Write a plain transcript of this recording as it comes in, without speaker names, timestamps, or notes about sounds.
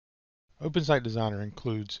OpenSite Designer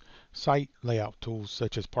includes site layout tools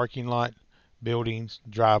such as parking lot, buildings,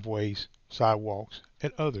 driveways, sidewalks,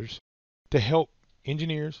 and others to help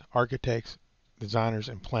engineers, architects, designers,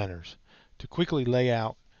 and planners to quickly lay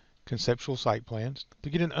out conceptual site plans to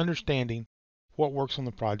get an understanding what works on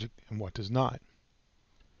the project and what does not.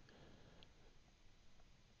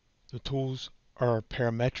 The tools are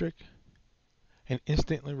parametric and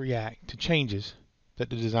instantly react to changes that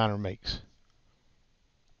the designer makes.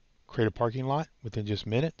 Create a parking lot within just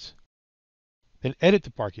minutes, then edit the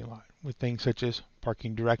parking lot with things such as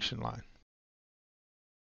parking direction line.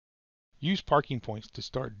 Use parking points to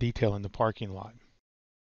start detailing the parking lot.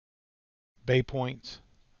 Bay points,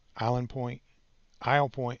 island point, aisle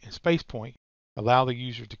point, and space point allow the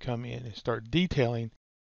user to come in and start detailing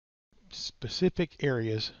specific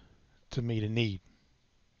areas to meet a need.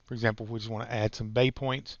 For example, if we just want to add some bay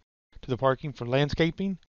points to the parking for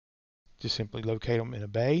landscaping, just simply locate them in a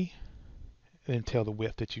bay and then tell the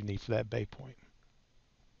width that you need for that bay point.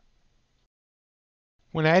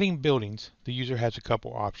 When adding buildings, the user has a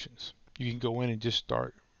couple options. You can go in and just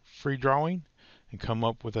start free drawing and come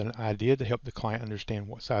up with an idea to help the client understand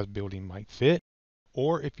what size building might fit.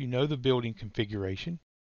 Or if you know the building configuration,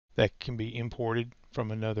 that can be imported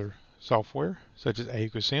from another software such as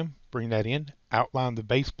AECOSIM. Bring that in, outline the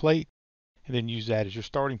base plate, and then use that as your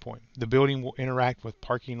starting point. The building will interact with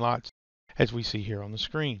parking lots as we see here on the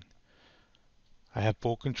screen. I have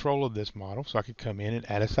full control of this model, so I could come in and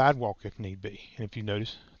add a sidewalk if need be. And if you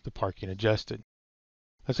notice, the parking adjusted.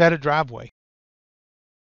 Let's add a driveway.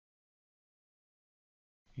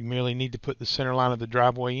 You merely need to put the center line of the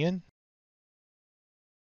driveway in,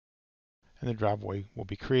 and the driveway will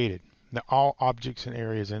be created. Now, all objects and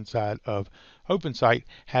areas inside of OpenSite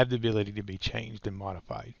have the ability to be changed and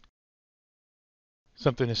modified.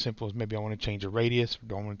 Something as simple as maybe I want to change a radius, or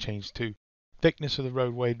do I want to change to thickness of the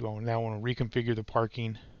roadway, do I now want to reconfigure the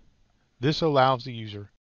parking. This allows the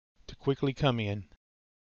user to quickly come in,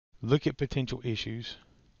 look at potential issues,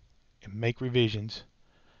 and make revisions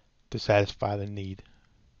to satisfy the need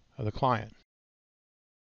of the client.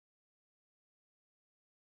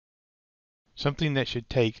 Something that should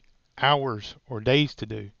take hours or days to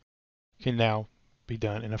do can now be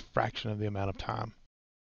done in a fraction of the amount of time.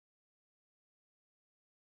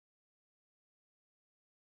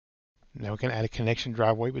 Now we can add a connection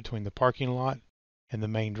driveway between the parking lot and the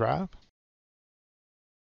main drive.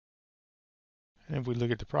 And if we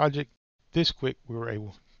look at the project, this quick we were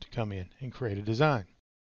able to come in and create a design.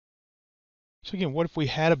 So again, what if we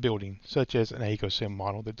had a building such as an AECOSIM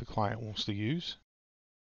model that the client wants to use?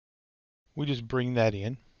 We just bring that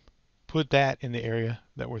in, put that in the area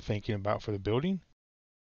that we're thinking about for the building,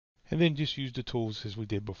 and then just use the tools as we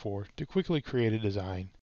did before to quickly create a design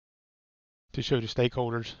to show to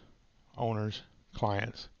stakeholders, owners,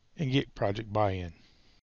 clients, and get project buy-in.